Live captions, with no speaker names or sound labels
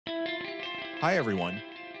Hi, everyone.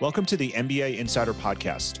 Welcome to the MBA Insider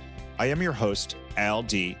Podcast. I am your host, Al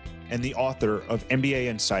D., and the author of MBA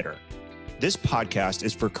Insider. This podcast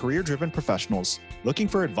is for career-driven professionals looking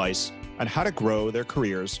for advice on how to grow their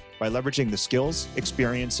careers by leveraging the skills,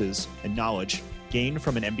 experiences, and knowledge gained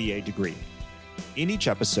from an MBA degree. In each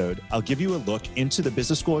episode, I'll give you a look into the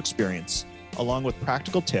business school experience, along with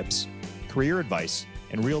practical tips, career advice,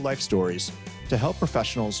 and real-life stories to help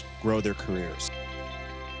professionals grow their careers.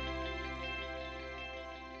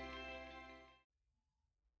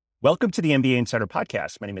 Welcome to the MBA Insider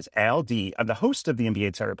Podcast. My name is Al D. I'm the host of the MBA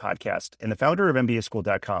Insider Podcast and the founder of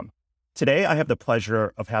MBAschool.com. Today, I have the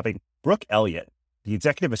pleasure of having Brooke Elliott, the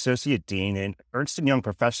Executive Associate Dean and Ernst & Young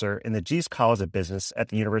Professor in the Gies College of Business at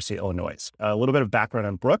the University of Illinois. A little bit of background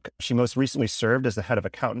on Brooke. She most recently served as the head of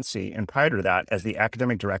accountancy and prior to that as the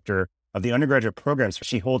academic director of the undergraduate programs.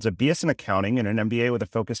 She holds a BS in accounting and an MBA with a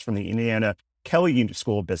focus from the Indiana Kelley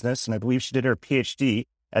School of Business, and I believe she did her PhD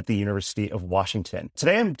at the University of Washington.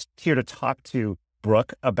 Today, I'm here to talk to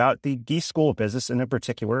Brooke about the Gies School of Business, and in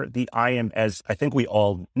particular, the IM, as I think we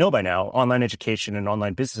all know by now, online education and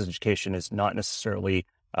online business education is not necessarily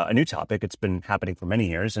a new topic. It's been happening for many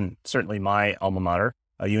years, and certainly my alma mater,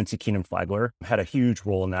 UNC Kenan-Flagler, had a huge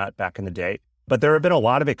role in that back in the day. But there have been a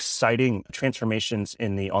lot of exciting transformations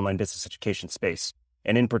in the online business education space.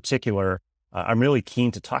 And in particular, I'm really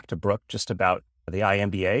keen to talk to Brooke just about the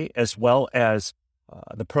IMBA, as well as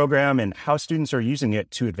the program and how students are using it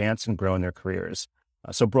to advance and grow in their careers.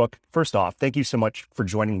 So Brooke, first off, thank you so much for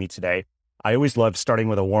joining me today. I always love starting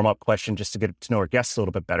with a warm-up question just to get to know our guests a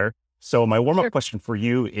little bit better. So my warm-up question for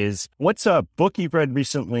you is, what's a book you've read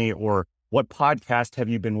recently, or what podcast have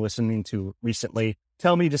you been listening to recently?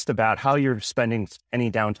 Tell me just about how you're spending any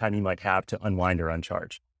downtime you might have to unwind or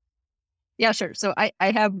uncharge. Yeah, sure. So I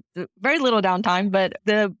have very little downtime, but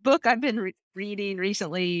the book I've been reading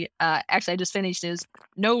recently, actually I just finished, is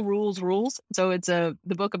No Rules Rules. So it's the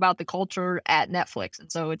book about the culture at Netflix.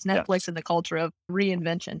 And so it's Netflix and the culture of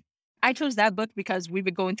reinvention. I chose that book because we've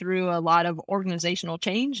been going through a lot of organizational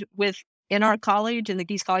change in our college, in the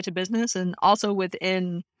Gies College of Business, and also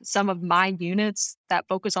within some of my units that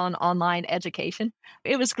focus on online education.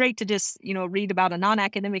 It was great to just, read about a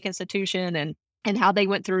non-academic institution and how they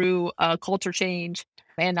went through a culture change.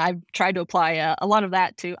 And I've tried to apply a lot of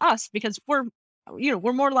that to us because we're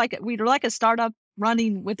more like a startup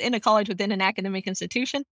running within a college, within an academic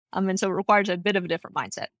institution. And so it requires a bit of a different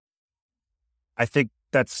mindset. I think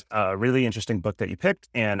that's a really interesting book that you picked,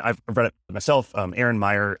 and I've read it myself. Erin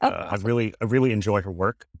Meyer, I really enjoy her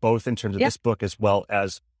work, both in terms of this book as well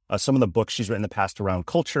as some of the books she's written in the past around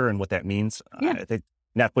culture and what that means. I think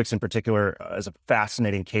Netflix in particular is a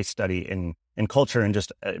fascinating case study in culture and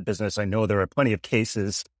just business. I know there are plenty of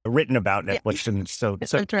cases written about Netflix, and so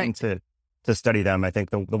trying to study them. I think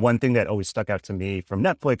the one thing that always stuck out to me from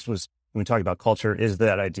Netflix was, when we talk about culture, is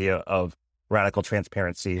that idea of radical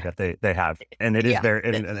transparency that they have. And it is very,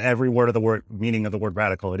 in every word of the word, meaning of the word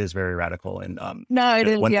radical, it is very radical. And no, it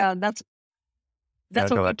is. That's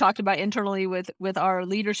what we've talked about internally with our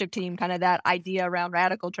leadership team, kind of that idea around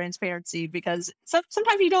radical transparency, because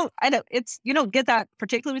sometimes you don't get that,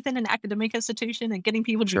 particularly within an academic institution, and getting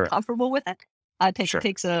people to be comfortable with it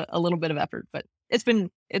takes a little bit of effort, but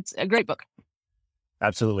it's a great book.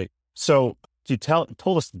 Absolutely. So you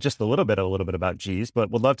told us just a little bit about Gies, but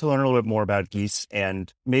would love to learn a little bit more about Gies,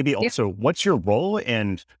 and maybe also what's your role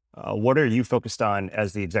and what are you focused on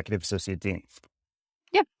as the Executive Associate Dean?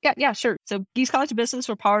 Yeah, sure. So Gies College of Business,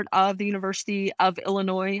 we're part of the University of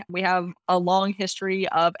Illinois. We have a long history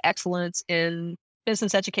of excellence in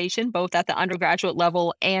business education, both at the undergraduate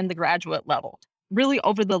level and the graduate level. Really,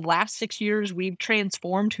 over the last 6 years, we've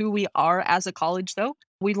transformed who we are as a college, though.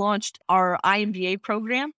 We launched our IMBA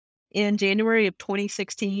program in January of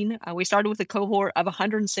 2016. We started with a cohort of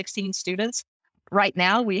 116 students. Right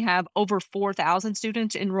now, we have over 4,000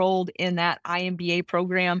 students enrolled in that IMBA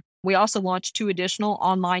program. We also launched 2 additional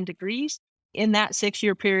online degrees in that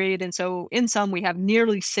 6-year period. And so in sum, we have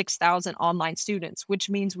nearly 6,000 online students, which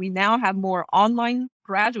means we now have more online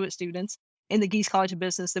graduate students in the Gies College of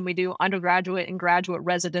Business than we do undergraduate and graduate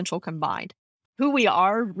residential combined. Who we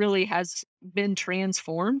are really has been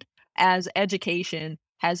transformed as education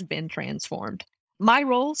has been transformed. My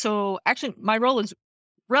role is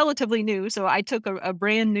relatively new. So I took a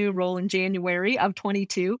brand new role in January of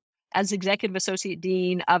 22 as Executive Associate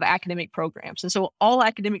Dean of Academic Programs. And so all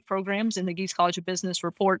academic programs in the Gies College of Business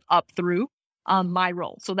report up through my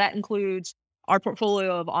role. So that includes our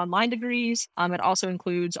portfolio of online degrees. It also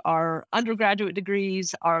includes our undergraduate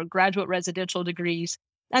degrees, our graduate residential degrees.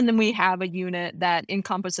 And then we have a unit that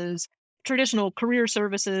encompasses traditional career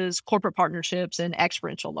services, corporate partnerships, and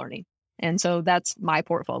experiential learning. And so that's my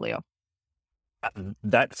portfolio.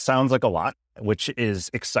 That sounds like a lot, which is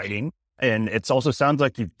exciting. And it also sounds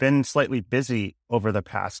like you've been slightly busy over the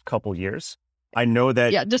past couple years. I know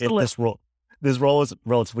that this role is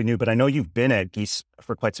relatively new, but I know you've been at Geese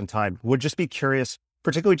for quite some time. Would just be curious,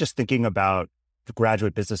 particularly just thinking about the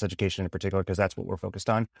graduate business education in particular, because that's what we're focused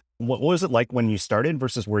on. What was it like when you started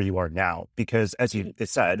versus where you are now? Because as you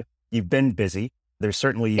said, you've been busy. There's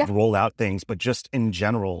certainly you've rolled out things, but just in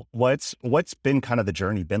general, what's been kind of the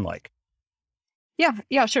journey been like?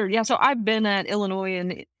 Yeah, sure. Yeah, so I've been at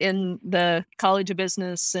Illinois in the College of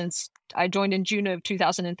Business since I joined in June of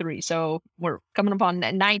 2003. So we're coming up on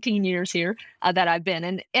 19 years here that I've been,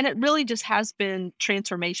 and it really just has been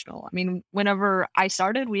transformational. I mean, whenever I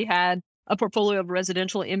started, we had a portfolio of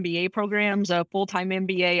residential MBA programs, a full-time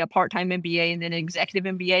MBA, a part-time MBA, and then an executive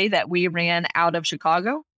MBA that we ran out of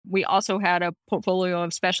Chicago. We also had a portfolio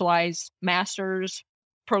of specialized master's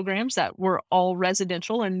programs that were all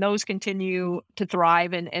residential, and those continue to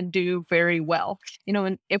thrive and do very well.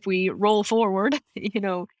 And if we roll forward,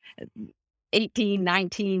 18,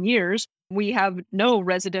 19 years, we have no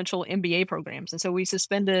residential MBA programs. And so we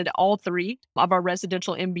suspended all three of our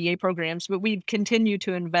residential MBA programs, but we continue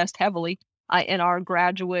to invest heavily in our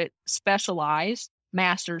graduate specialized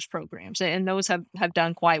master's programs. And those have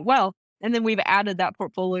done quite well. And then we've added that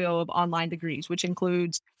portfolio of online degrees, which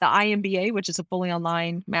includes the IMBA, which is a fully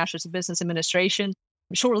online Master's of Business Administration.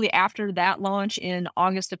 Shortly after that launch in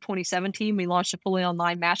August of 2017, we launched a fully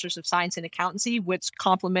online Master's of Science in Accountancy, which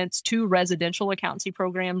complements two residential accountancy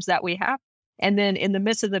programs that we have. And then in the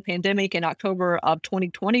midst of the pandemic in October of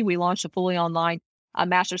 2020, we launched a fully online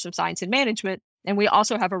Master's of Science in Management. And we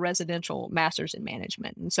also have a residential master's in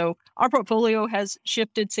management. And so our portfolio has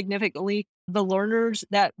shifted significantly. The learners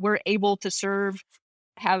that we're able to serve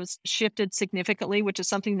has shifted significantly, which is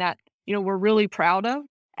something that, we're really proud of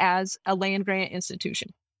as a land grant institution.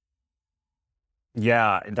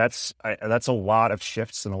 Yeah, that's a lot of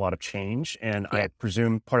shifts and a lot of change. And I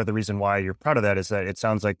presume part of the reason why you're proud of that is that it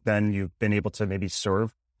sounds like then you've been able to maybe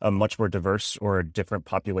serve a much more diverse or a different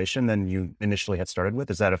population than you initially had started with.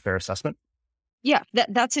 Is that a fair assessment? Yeah,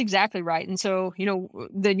 that's exactly right. And so,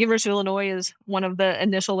 the University of Illinois is one of the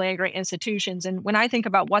initial land grant institutions. And when I think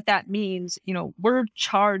about what that means, we're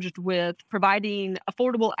charged with providing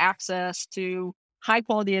affordable access to high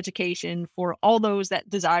quality education for all those that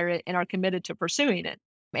desire it and are committed to pursuing it.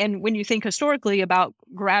 And when you think historically about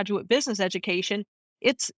graduate business education,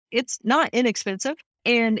 it's not inexpensive.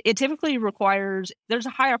 And it typically there's a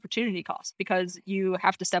high opportunity cost because you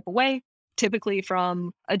have to step away typically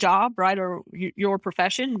from a job, right? Or your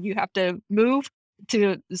profession. You have to move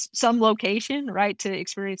to some location, right? To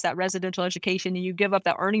experience that residential education, and you give up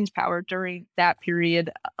that earnings power during that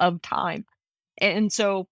period of time. And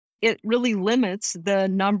so it really limits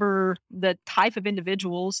the type of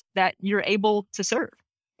individuals that you're able to serve.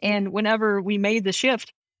 And whenever we made the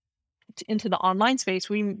shift into the online space,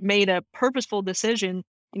 we made a purposeful decision.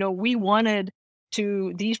 We wanted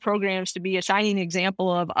these programs to be a shining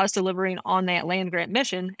example of us delivering on that land grant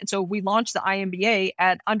mission. And so we launched the IMBA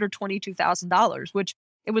at under $22,000, which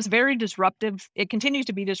it was very disruptive. It continues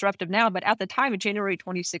to be disruptive now, but at the time of January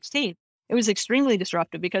 2016, it was extremely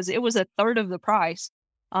disruptive because it was a third of the price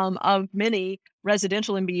of many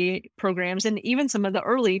residential MBA programs and even some of the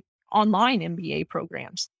early online MBA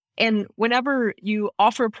programs. And whenever you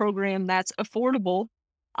offer a program that's affordable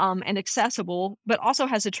and accessible, but also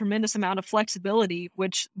has a tremendous amount of flexibility,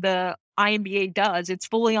 which the IMBA does. It's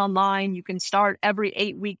fully online. You can start every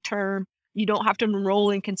 8-week term. You don't have to enroll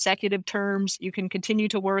in consecutive terms. You can continue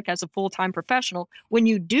to work as a full-time professional. When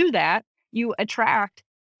you do that, you attract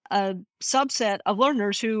a subset of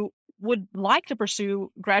learners who would like to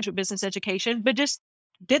pursue graduate business education, but just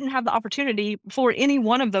didn't have the opportunity for any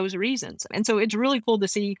one of those reasons. And so it's really cool to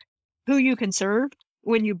see who you can serve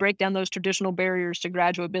when you break down those traditional barriers to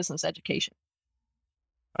graduate business education.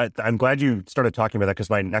 I'm glad you started talking about that because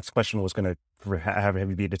my next question was going to have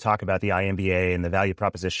you be to talk about the IMBA and the value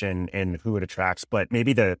proposition and who it attracts. But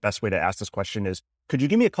maybe the best way to ask this question is, could you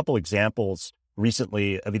give me a couple examples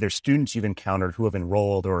recently of either students you've encountered who have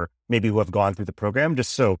enrolled or maybe who have gone through the program,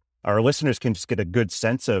 just so our listeners can just get a good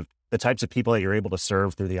sense of the types of people that you're able to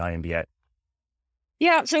serve through the IMBA?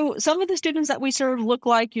 Yeah, so some of the students that we serve look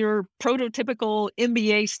like your prototypical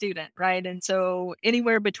MBA student, right? And so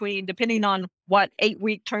anywhere between, depending on what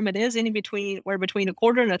 8-week term it is, between a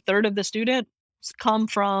quarter and a third of the students come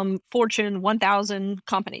from Fortune 1000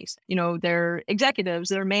 companies. They're executives,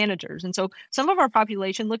 they're managers. And so some of our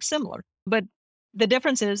population looks similar, but the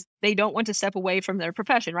difference is they don't want to step away from their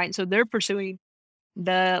profession, right? And so they're pursuing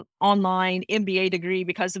the online MBA degree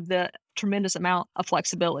because of the tremendous amount of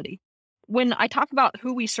flexibility. when I talk about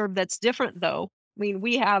who we serve that's different, though, I mean,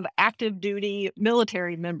 we have active duty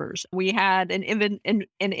military members. We had an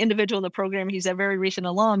individual in the program. He's a very recent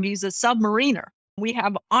alum. He's a submariner. We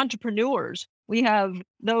have entrepreneurs. We have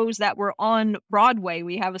those that were on Broadway.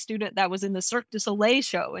 We have a student that was in the Cirque du Soleil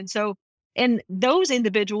show. And those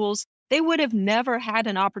individuals, they would have never had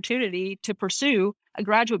an opportunity to pursue a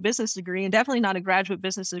graduate business degree, and definitely not a graduate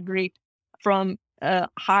business degree from a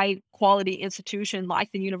high quality institution like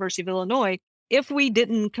the University of Illinois, if we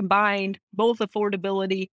didn't combine both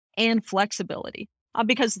affordability and flexibility.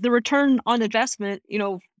 Because the return on investment,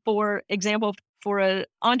 for example, for an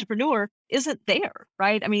entrepreneur isn't there,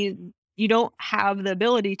 right? I mean, you don't have the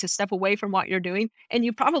ability to step away from what you're doing, and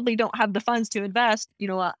you probably don't have the funds to invest,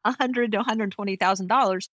 $100,000 to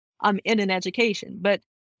 $120,000 in an education. But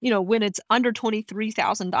when it's under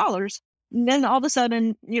 $23,000, then all of a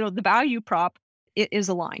sudden, the value prop is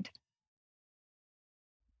aligned.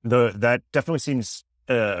 That definitely seems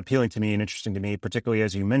appealing to me and interesting to me, particularly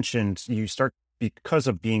as you mentioned, you start because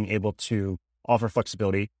of being able to offer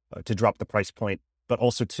flexibility to drop the price point, but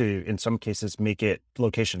also to, in some cases, make it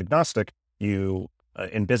location agnostic. You,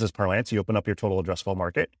 in business parlance, you open up your total addressable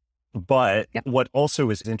market. But what also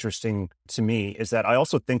is interesting to me is that I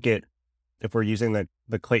also think if we're using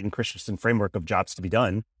the Clayton Christensen framework of jobs to be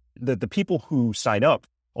done, the people who sign up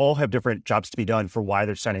all have different jobs to be done for why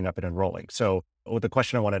they're signing up and enrolling. So the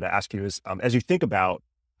question I wanted to ask you is, as you think about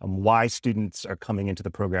why students are coming into the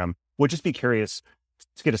program, would just be curious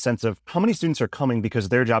to get a sense of how many students are coming because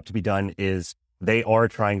their job to be done is they are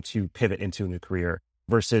trying to pivot into a new career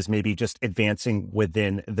versus maybe just advancing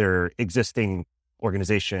within their existing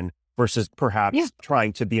organization versus perhaps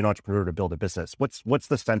trying to be an entrepreneur to build a business. What's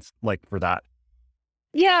the sense like for that?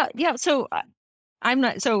 Yeah. So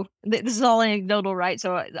this is all anecdotal, right?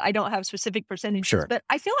 So I don't have specific percentages, but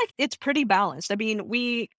I feel like it's pretty balanced. I mean,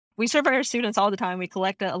 we survey our students all the time. We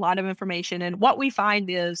collect a lot of information. And what we find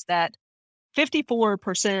is that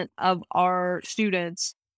 54% of our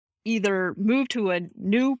students either move to a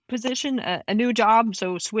new position, a new job,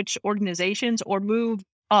 so switch organizations, or move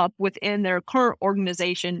up within their current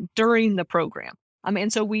organization during the program.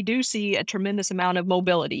 And so we do see a tremendous amount of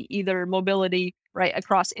mobility, either mobility right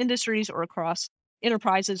across industries or across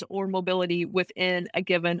enterprises, or mobility within a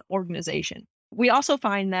given organization. We also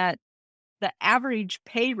find that the average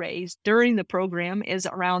pay raise during the program is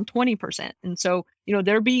around 20%. And so,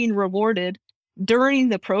 they're being rewarded during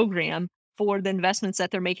the program for the investments that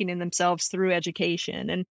they're making in themselves through education.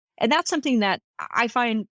 And that's something that I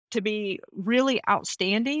find to be really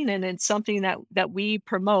outstanding. And it's something that we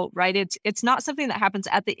promote, right? It's not something that happens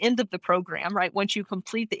at the end of the program, right? Once you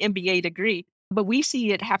complete the MBA degree, but we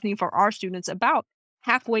see it happening for our students about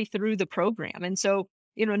halfway through the program. And so,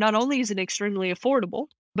 not only is it extremely affordable,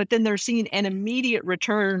 but then they're seeing an immediate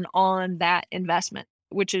return on that investment,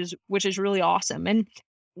 which is really awesome. And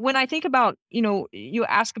when I think about, you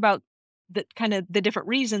ask about the kind of the different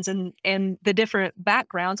reasons and the different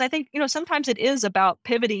backgrounds, I think, sometimes it is about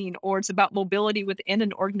pivoting, or it's about mobility within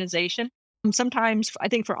an organization. Sometimes I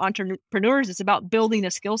think for entrepreneurs, it's about building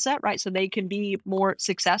a skill set, right? So they can be more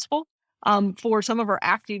successful. For some of our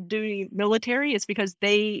active duty military, it's because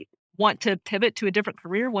they want to pivot to a different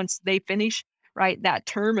career once they finish, right, that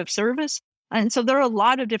term of service. And so there are a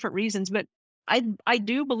lot of different reasons, but I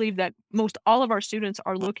do believe that most all of our students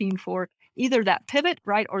are looking for either that pivot,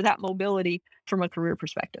 right, or that mobility from a career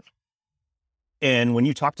perspective. And when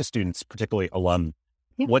you talk to students, particularly alum,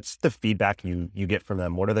 what's the feedback you get from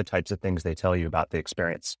them? What are the types of things they tell you about the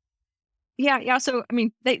experience? Yeah. So, I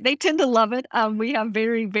mean, they tend to love it. We have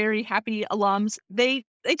very, very happy alums. They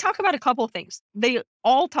talk about a couple of things. They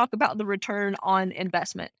all talk about the return on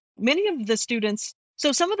investment. Many of the students,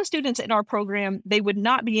 so some of the students in our program, they would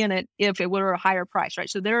not be in it if it were a higher price, right?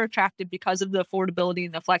 So they're attracted because of the affordability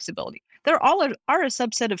and the flexibility. There are a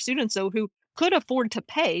subset of students, though, who could afford to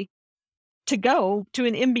pay to go to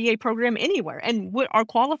an MBA program anywhere and are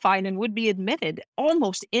qualified and would be admitted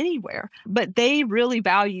almost anywhere, but they really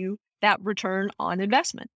value that return on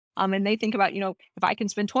investment. And they think about, if I can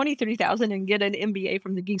spend $23,000 and get an MBA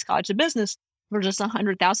from the Geeks College of Business versus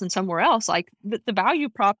 $100,000 somewhere else, like the value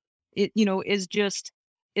prop, is just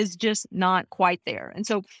not quite there. And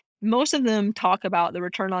so most of them talk about the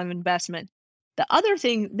return on investment. The other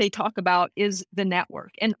thing they talk about is the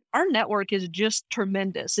network, and our network is just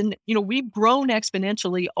tremendous. And, we've grown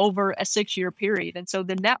exponentially over a 6-year period. And so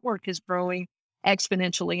the network is growing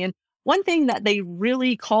exponentially. And one thing that they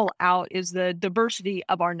really call out is the diversity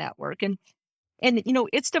of our network. And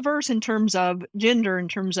it's diverse in terms of gender, in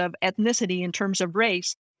terms of ethnicity, in terms of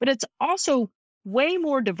race, but it's also way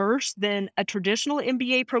more diverse than a traditional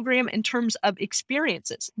MBA program in terms of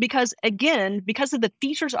experiences. Because again, because of the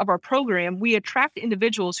features of our program, we attract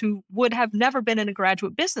individuals who would have never been in a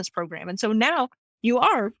graduate business program. And so now you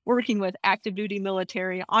are working with active duty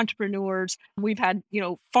military, entrepreneurs. We've had,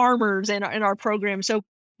 farmers in our program. So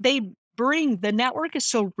the network is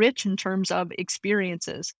so rich in terms of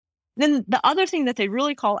experiences. Then the other thing that they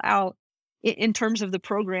really call out in terms of the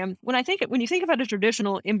program, when you think about a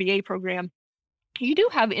traditional MBA program, you do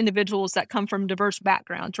have individuals that come from diverse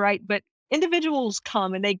backgrounds, right? But individuals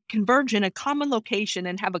come and they converge in a common location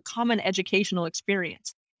and have a common educational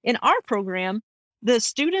experience. In our program, the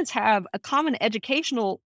students have a common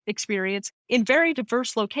educational experience in very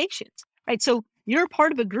diverse locations, right? So you're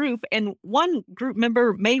part of a group, and one group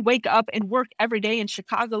member may wake up and work every day in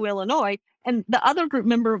Chicago, Illinois, and the other group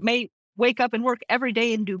member may wake up and work every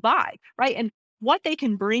day in Dubai, right? And what they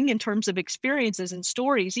can bring in terms of experiences and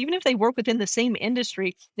stories, even if they work within the same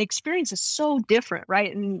industry, the experience is so different,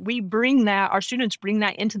 right? And our students bring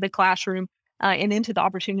that into the classroom and into the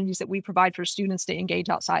opportunities that we provide for students to engage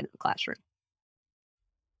outside of the classroom.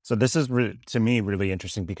 So this is to me really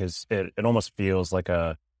interesting because it almost feels like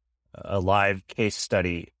a live case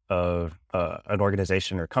study of an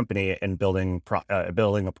organization or company and building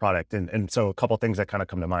a product. And so a couple of things that kind of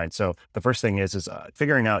come to mind. So the first thing is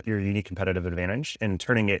figuring out your unique competitive advantage and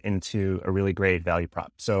turning it into a really great value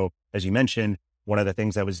prop. So as you mentioned, one of the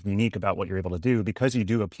things that was unique about what you're able to do, because you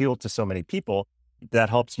do appeal to so many people, that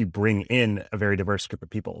helps you bring in a very diverse group of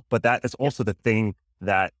people. But that is also the thing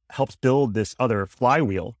that helps build this other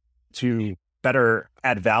flywheel to better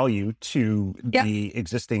add value to the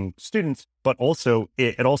existing students, but also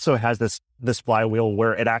it also has this flywheel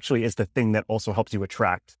where it actually is the thing that also helps you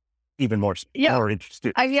attract even more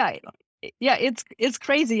interested. It's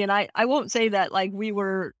crazy. And I won't say that like we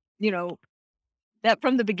were, that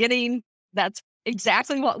from the beginning, that's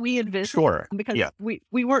exactly what we envisioned. Sure. Because we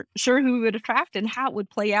weren't sure who we would attract and how it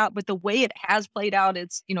would play out, but the way it has played out,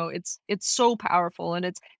 it's so powerful, and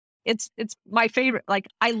it's my favorite. Like,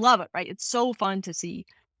 I love it, right? It's so fun to see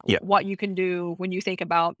what you can do when you think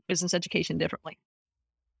about business education differently.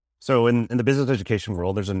 So in the business education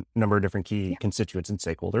world, there's a number of different key constituents and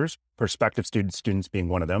stakeholders, prospective students being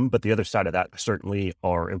one of them. But the other side of that certainly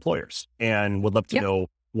are employers, and would love to know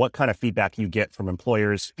what kind of feedback you get from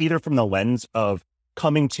employers, either from the lens of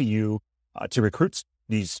coming to you to recruit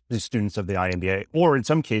these students of the iMBA, or in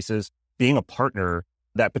some cases, being a partner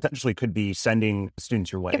that potentially could be sending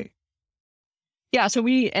students your way. Yeah, so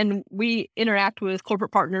we interact with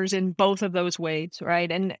corporate partners in both of those ways, right?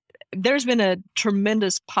 And there's been a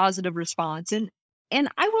tremendous positive response. And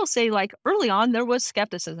I will say, like, early on, there was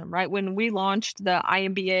skepticism, right? When we launched the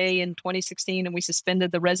iMBA in 2016 and we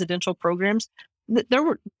suspended the residential programs,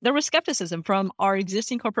 there was skepticism from our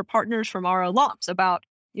existing corporate partners, from our alums about,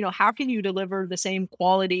 how can you deliver the same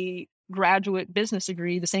quality graduate business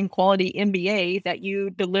degree, the same quality MBA that you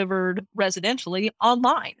delivered residentially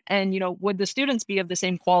online? And, would the students be of the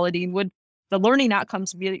same quality, and would the learning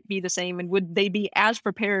outcomes be the same? And would they be as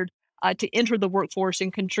prepared to enter the workforce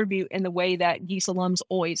and contribute in the way that Gies alums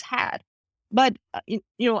always had? But,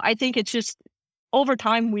 I think it's just over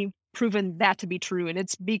time, we've proven that to be true. And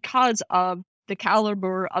it's because of the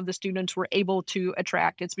caliber of the students we're able to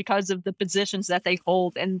attract. It's because of the positions that they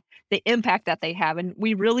hold and the impact that they have. And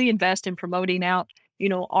we really invest in promoting out,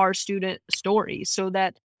 our student stories so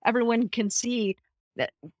that everyone can see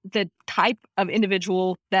that the type of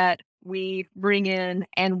individual that we bring in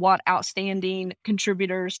and what outstanding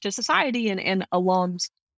contributors to society and alums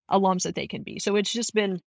that they can be. So it's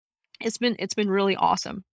been really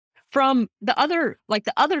awesome. From the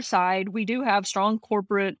other side, we do have strong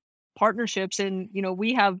corporate partnerships, and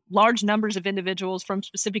we have large numbers of individuals from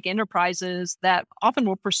specific enterprises that often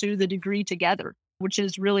will pursue the degree together, which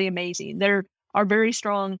is really amazing. There are very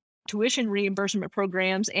strong tuition reimbursement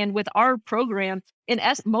programs, and with our program,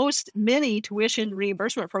 many tuition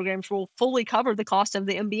reimbursement programs will fully cover the cost of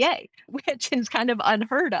the MBA, which is kind of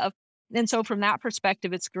unheard of. And so from that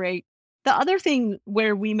perspective, it's great. The other thing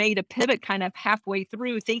where we made a pivot kind of halfway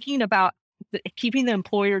through, thinking about keeping the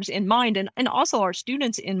employers in mind and also our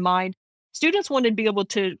students in mind, students wanted to be able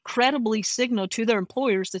to credibly signal to their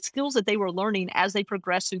employers the skills that they were learning as they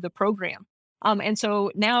progress through the program. And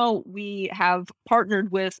so now we have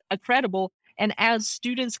partnered with Accredible, and as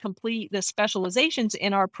students complete the specializations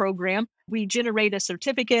in our program, we generate a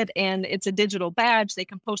certificate, and it's a digital badge. They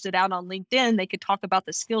can post it out on LinkedIn. They could talk about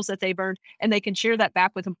the skills that they've earned, and they can share that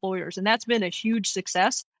back with employers. And that's been a huge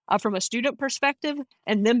success from a student perspective,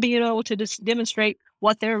 and them being able to demonstrate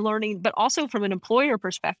what they're learning, but also from an employer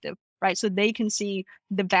perspective. right? So they can see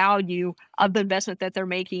the value of the investment that they're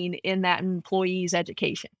making in that employee's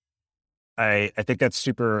education. I think that's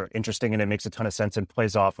super interesting, and it makes a ton of sense and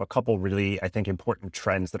plays off a couple really, I think, important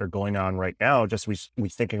trends that are going on right now. Just we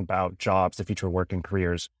thinking about jobs, the future of work and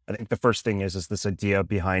careers. I think the first thing is this idea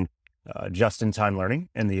behind just-in-time learning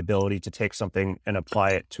and the ability to take something and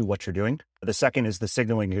apply it to what you're doing. The second is the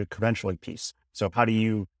signaling and credentialing piece. So how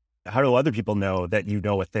do other people know that you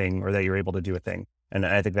know a thing or that you're able to do a thing? And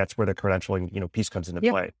I think that's where the credentialing, piece comes into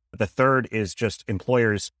play. The third is just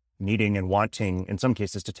employers needing and wanting, in some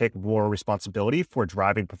cases, to take more responsibility for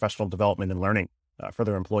driving professional development and learning for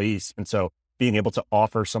their employees. And so being able to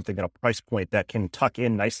offer something at a price point that can tuck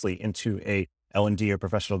in nicely into a L&D or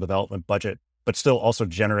professional development budget, but still also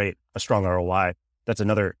generate a strong ROI. That's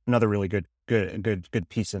another really good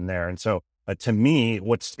piece in there. And so to me,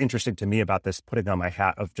 what's interesting to me about this, putting on my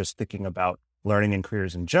hat of just thinking about learning and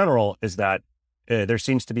careers in general, is that there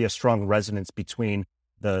seems to be a strong resonance between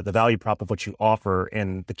the value prop of what you offer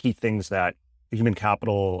and the key things that human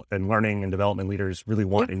capital and learning and development leaders really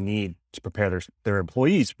want and need to prepare their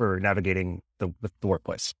employees for navigating the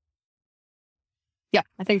workplace. Yeah,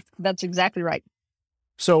 I think that's exactly right.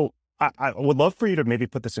 So I would love for you to maybe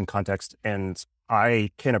put this in context, and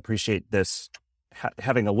I can appreciate this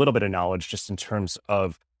having a little bit of knowledge just in terms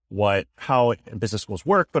of how business schools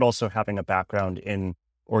work, but also having a background in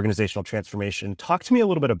organizational transformation. Talk to me a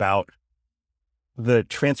little bit about the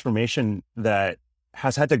transformation that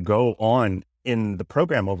has had to go on in the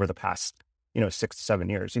program over the past, 6 to 7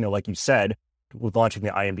 years. Like you said, with launching the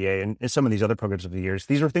IMBA and some of these other programs over the years,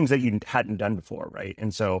 these are things that you hadn't done before, right?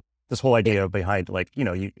 And so this whole idea behind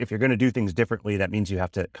if you're going to do things differently, that means you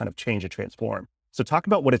have to kind of change and transform. So talk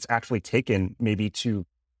about what it's actually taken maybe to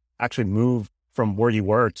actually move from where you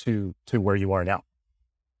were to where you are now.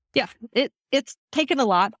 Yeah, it's taken a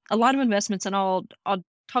lot of investments, and I'll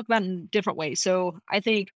talk about it in different ways. So I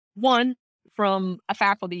think one, from a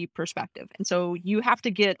faculty perspective. And so you have to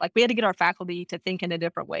we had to get our faculty to think in a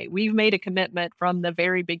different way. We've made a commitment from the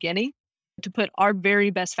very beginning to put our very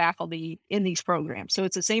best faculty in these programs. So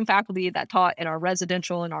it's the same faculty that taught in our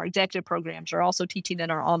residential and our executive programs are also teaching in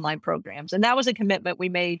our online programs. And that was a commitment we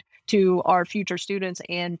made to our future students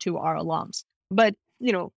and to our alums. But,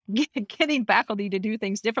 getting faculty to do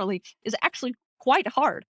things differently is actually quite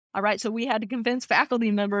hard. All right. So we had to convince faculty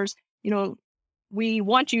members, we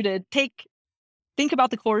want you to think about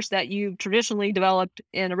the course that you've traditionally developed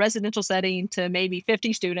in a residential setting to maybe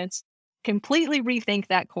 50 students, completely rethink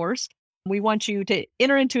that course. We want you to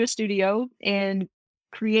enter into a studio and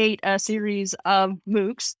create a series of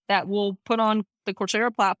MOOCs that will put on the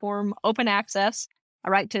Coursera platform, open access,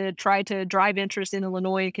 all right, to try to drive interest in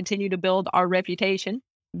Illinois and continue to build our reputation.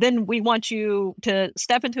 Then we want you to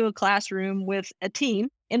step into a classroom with a team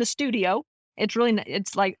in a studio.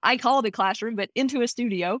 It's like, I call it a classroom, but into a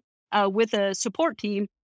studio with a support team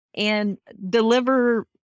and deliver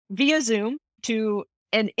via Zoom to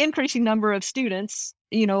an increasing number of students,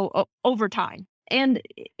 over time. And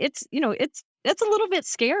it's a little bit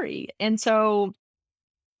scary. And so,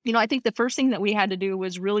 I think the first thing that we had to do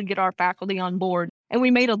was really get our faculty on board. And we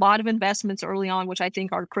made a lot of investments early on, which I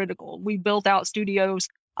think are critical. We built out studios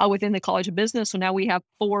within the College of Business. So now we have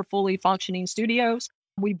 4 fully functioning studios.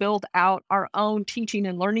 We built out our own teaching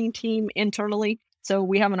and learning team internally. So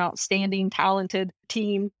we have an outstanding, talented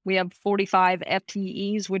team. We have 45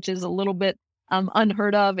 FTEs, which is a little bit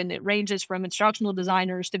unheard of. And it ranges from instructional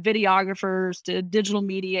designers to videographers to digital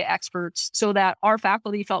media experts, so that our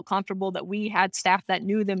faculty felt comfortable that we had staff that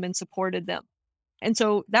knew them and supported them. And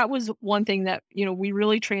so that was one thing that, we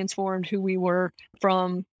really transformed who we were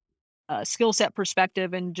from a skill set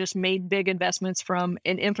perspective and just made big investments from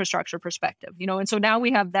an infrastructure perspective, and so now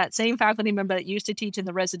we have that same faculty member that used to teach in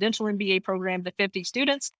the residential MBA program to 50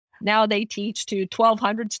 students. Now they teach to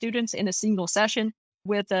 1,200 students in a single session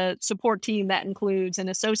with a support team that includes an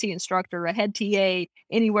associate instructor, a head TA,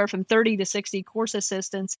 anywhere from 30 to 60 course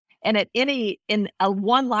assistants. And in a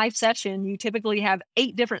one live session, you typically have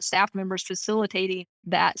 8 different staff members facilitating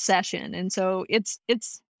that session. And so it's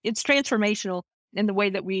transformational in the way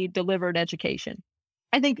that we delivered education.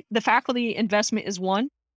 I think the faculty investment is one.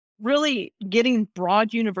 Really getting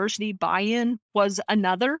broad university buy-in was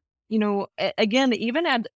another. Again, even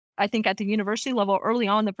I think at the university level early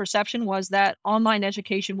on, the perception was that online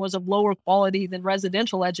education was of lower quality than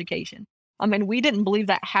residential education. I mean, we didn't believe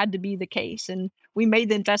that had to be the case. And we made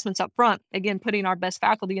the investments up front, again, putting our best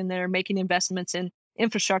faculty in there, making investments in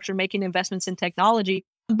infrastructure, making investments in technology.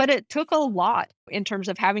 But it took a lot in terms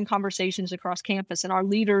of having conversations across campus and our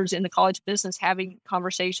leaders in the College of Business having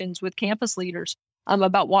conversations with campus leaders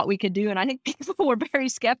about what we could do. And I think people were very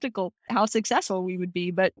skeptical how successful we would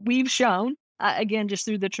be. But we've shown, again, just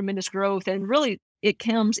through the tremendous growth, and really it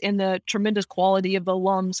comes in the tremendous quality of the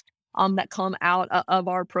alums that come out of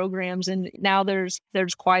our programs. And now there's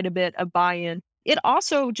quite a bit of buy-in. It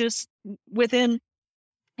also just within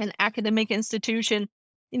an academic institution,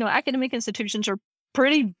 academic institutions are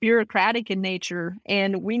pretty bureaucratic in nature,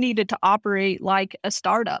 and we needed to operate like a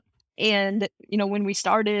startup. And, when we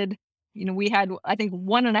started, we had, I think,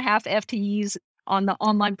 1.5 FTEs on the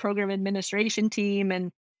online program administration team.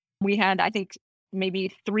 And we had, I think,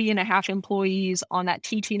 maybe 3.5 employees on that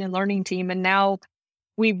teaching and learning team. And now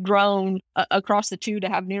we've grown across the two to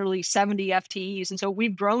have nearly 70 FTEs. And so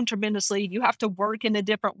we've grown tremendously. You have to work in a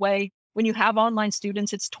different way. When you have online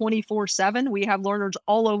students, it's 24/7. We have learners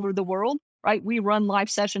all over the world, right? We run live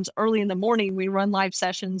sessions early in the morning. We run live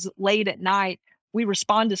sessions late at night. We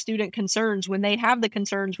respond to student concerns when they have the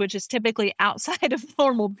concerns, which is typically outside of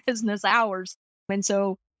normal business hours. And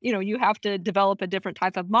so, you have to develop a different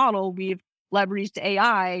type of model. We've leveraged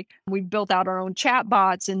AI. We've built out our own chat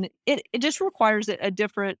bots, and it just requires a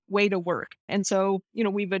different way to work. And so,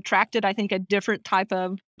 we've attracted, I think, a different type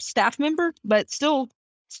of staff member, but still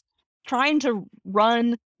trying to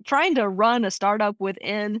run a startup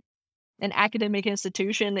within an academic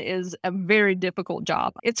institution is a very difficult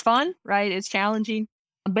job. It's fun, right? It's challenging,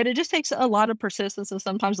 but it just takes a lot of persistence and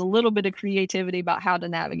sometimes a little bit of creativity about how to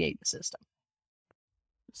navigate the system.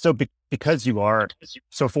 So because you are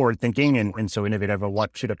so forward thinking and so innovative, I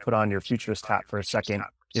want you to put on your futurist hat for a second.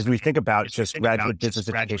 As we think about just graduate business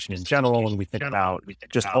education in general, and we think about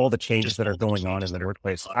just all the changes that are going on in the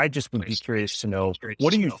workplace, I just would be curious to know,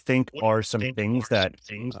 what do you think are some things that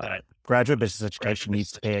graduate business education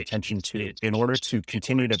needs to pay attention to in order to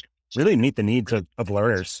continue to really meet the needs of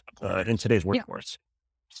learners in today's workforce?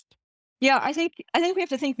 Yeah, I think we have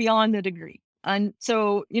to think beyond the degree. And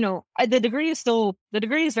so, the degree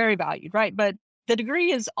is very valued, right? But the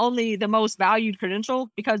degree is only the most valued credential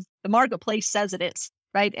because the marketplace says it is,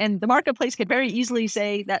 right? And the marketplace could very easily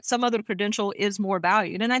say that some other credential is more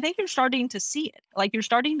valued. And I think you're starting to see it. Like, you're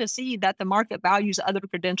starting to see that the market values other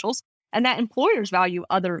credentials and that employers value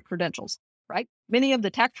other credentials, right? Many of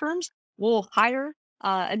the tech firms will hire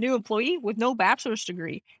a new employee with no bachelor's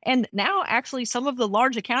degree. And now actually some of the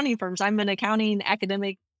large accounting firms, I'm an accounting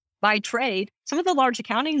academic by trade, some of the large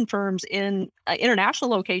accounting firms in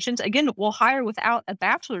international locations, again, will hire without a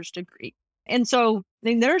bachelor's degree. And so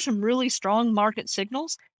there are some really strong market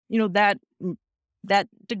signals, that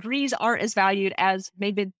degrees aren't as valued as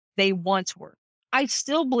maybe they once were. I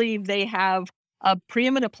still believe they have a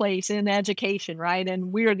preeminent place in education, right?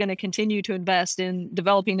 And we are going to continue to invest in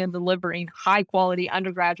developing and delivering high quality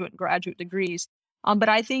undergraduate and graduate degrees. But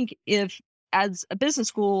I think if as a business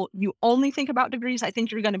school, you only think about degrees, I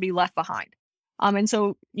think you're going to be left behind. And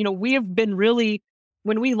so, we have been really,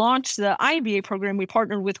 when we launched the iMBA program, we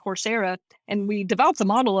partnered with Coursera and we developed a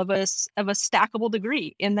model of a stackable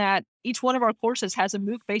degree in that each one of our courses has a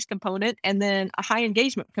MOOC-based component and then a high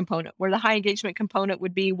engagement component, where the high engagement component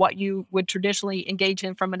would be what you would traditionally engage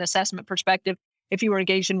in from an assessment perspective if you were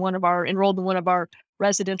enrolled in one of our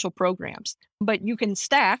residential programs. But you can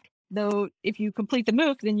stack, though, if you complete the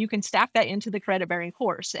MOOC, then you can stack that into the credit-bearing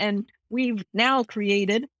course. And we've now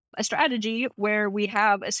created a strategy where we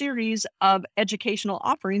have a series of educational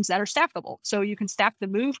offerings that are stackable. So you can stack the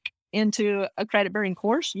MOOC into a credit-bearing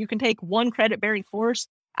course. You can take one credit-bearing course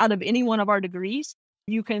out of any one of our degrees.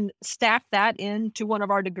 You can stack that into one of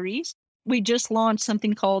our degrees. We just launched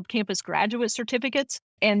something called Campus Graduate Certificates.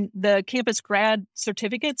 And the Campus Grad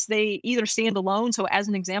Certificates, they either stand alone. So as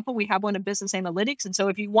an example, we have one in business analytics. And so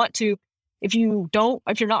if you're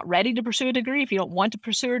not ready to pursue a degree, if you don't want to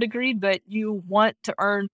pursue a degree, but you want to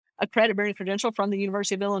earn a credit-bearing credential from the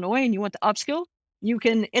University of Illinois and you want to upskill, you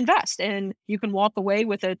can invest and you can walk away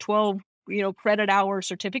with a 12, credit hour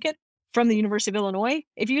certificate from the University of Illinois.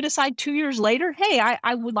 If you decide 2 years later, hey,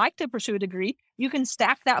 I would like to pursue a degree, you can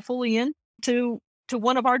stack that fully in to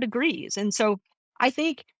one of our degrees. And so I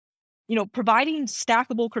think, providing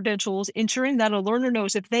stackable credentials, ensuring that a learner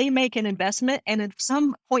knows if they make an investment and at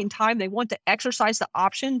some point in time they want to exercise the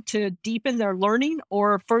option to deepen their learning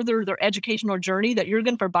or further their educational journey, that you're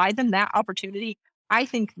going to provide them that opportunity. I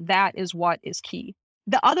think that is what is key.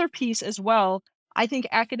 The other piece as well, I think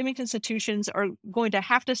academic institutions are going to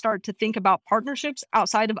have to start to think about partnerships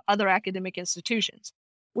outside of other academic institutions.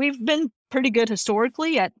 We've been pretty good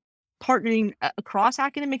historically at partnering across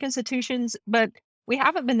academic institutions, but we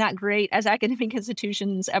haven't been that great as academic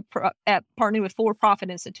institutions at partnering with for-profit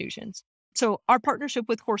institutions. So our partnership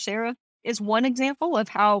with Coursera is one example of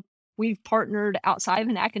how we've partnered outside of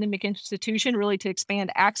an academic institution really to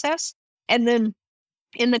expand access. And then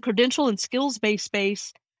In the credential and skills-based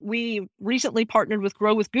space, we recently partnered with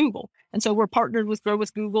Grow with Google. And so we're partnered with Grow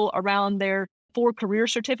with Google around their 4 career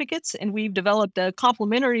certificates, and we've developed a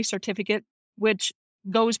complementary certificate, which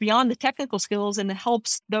goes beyond the technical skills and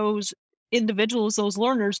helps those individuals, those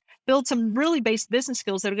learners, build some really basic business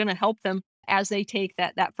skills that are going to help them as they take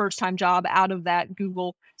that first-time job out of that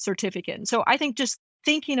Google certificate. And so I think just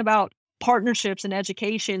thinking about partnerships and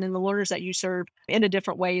education and the learners that you serve in a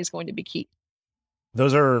different way is going to be key.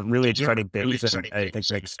 Those are really exciting things, and I think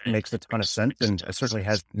makes a ton of sense, and it certainly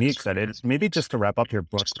has me excited. Maybe just to wrap up here,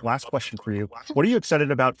 Brooke, last question for you. What are you excited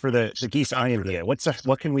about for the Geese IMBA?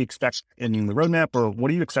 What can we expect in the roadmap, or what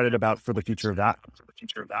are you excited about for the future of that?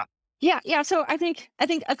 Yeah. So I think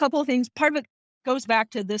a couple of things. Part of it goes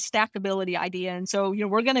back to this stackability idea. And so,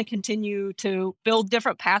 we're going to continue to build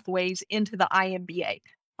different pathways into the IMBA.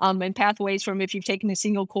 And pathways from if you've taken a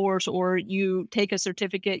single course or you take a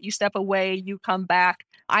certificate, you step away, you come back.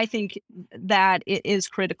 I think that it is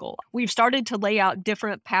critical. We've started to lay out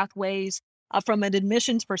different pathways from an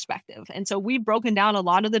admissions perspective. And so we've broken down a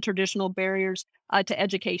lot of the traditional barriers to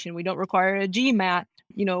education. We don't require a GMAT.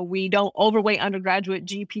 We don't overweight undergraduate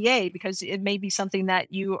GPA because it may be something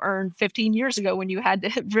that you earned 15 years ago when you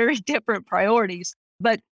had very different priorities.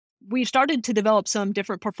 But we've started to develop some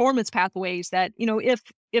different performance pathways that,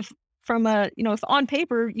 if from if on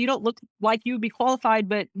paper you don't look like you would be qualified,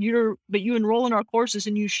 but you enroll in our courses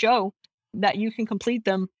and you show that you can complete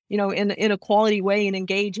them, in a quality way and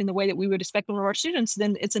engage in the way that we would expect one of our students,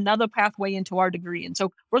 then it's another pathway into our degree. And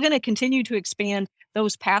so we're going to continue to expand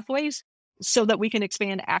those pathways so that we can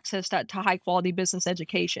expand access to high quality business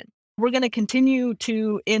education. We're going to continue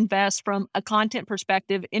to invest from a content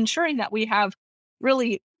perspective, ensuring that we have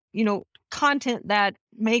really content that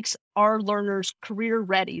makes our learners career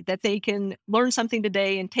ready, that they can learn something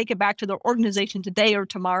today and take it back to their organization today or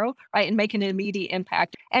tomorrow, right? And make an immediate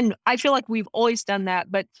impact. And I feel like we've always done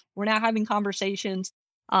that, but we're now having conversations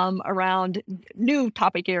around new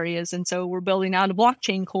topic areas. And so we're building out a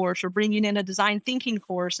blockchain course or bringing in a design thinking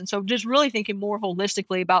course. And so just really thinking more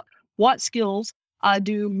holistically about what skills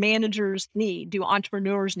do managers need, do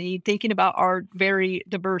entrepreneurs need, thinking about our very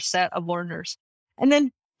diverse set of learners. And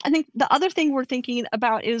then I think the other thing we're thinking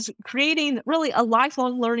about is creating really a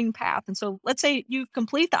lifelong learning path. And so let's say you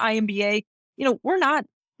complete the IMBA,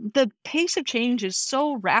 the pace of change is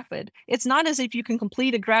so rapid. It's not as if you can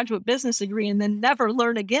complete a graduate business degree and then never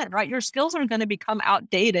learn again, right? Your skills are going to become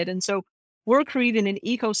outdated. And so we're creating an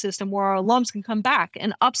ecosystem where our alums can come back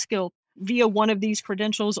and upskill via one of these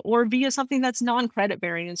credentials or via something that's non-credit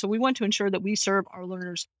bearing. And so we want to ensure that we serve our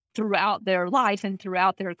learners throughout their life and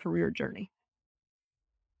throughout their career journey.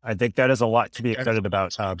 I think that is a lot to be excited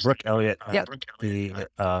about. Brooke Elliott, the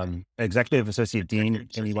Executive Associate Dean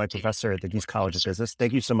and EY Professor at the Geese College of Business.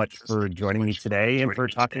 Thank you so much for joining me today and for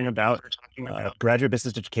talking about graduate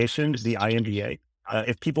business education, the IMBA.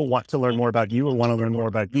 If people want to learn more about you or want to learn more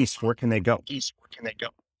about Geese, where can they go?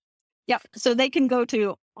 Yeah, so they can go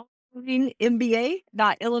to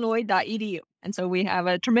mba.illinois.edu. And so we have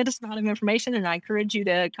a tremendous amount of information, and I encourage you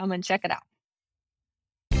to come and check it out.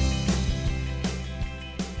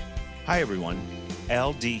 Hi, everyone.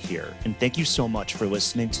 Al D here, and thank you so much for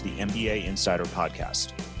listening to the MBA Insider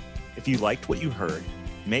Podcast. If you liked what you heard,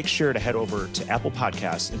 make sure to head over to Apple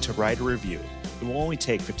Podcasts and to write a review. It will only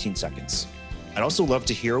take 15 seconds. I'd also love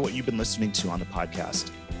to hear what you've been listening to on the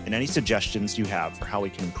podcast and any suggestions you have for how we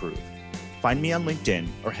can improve. Find me on LinkedIn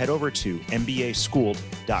or head over to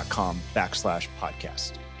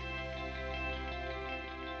mbaschooled.com/podcast.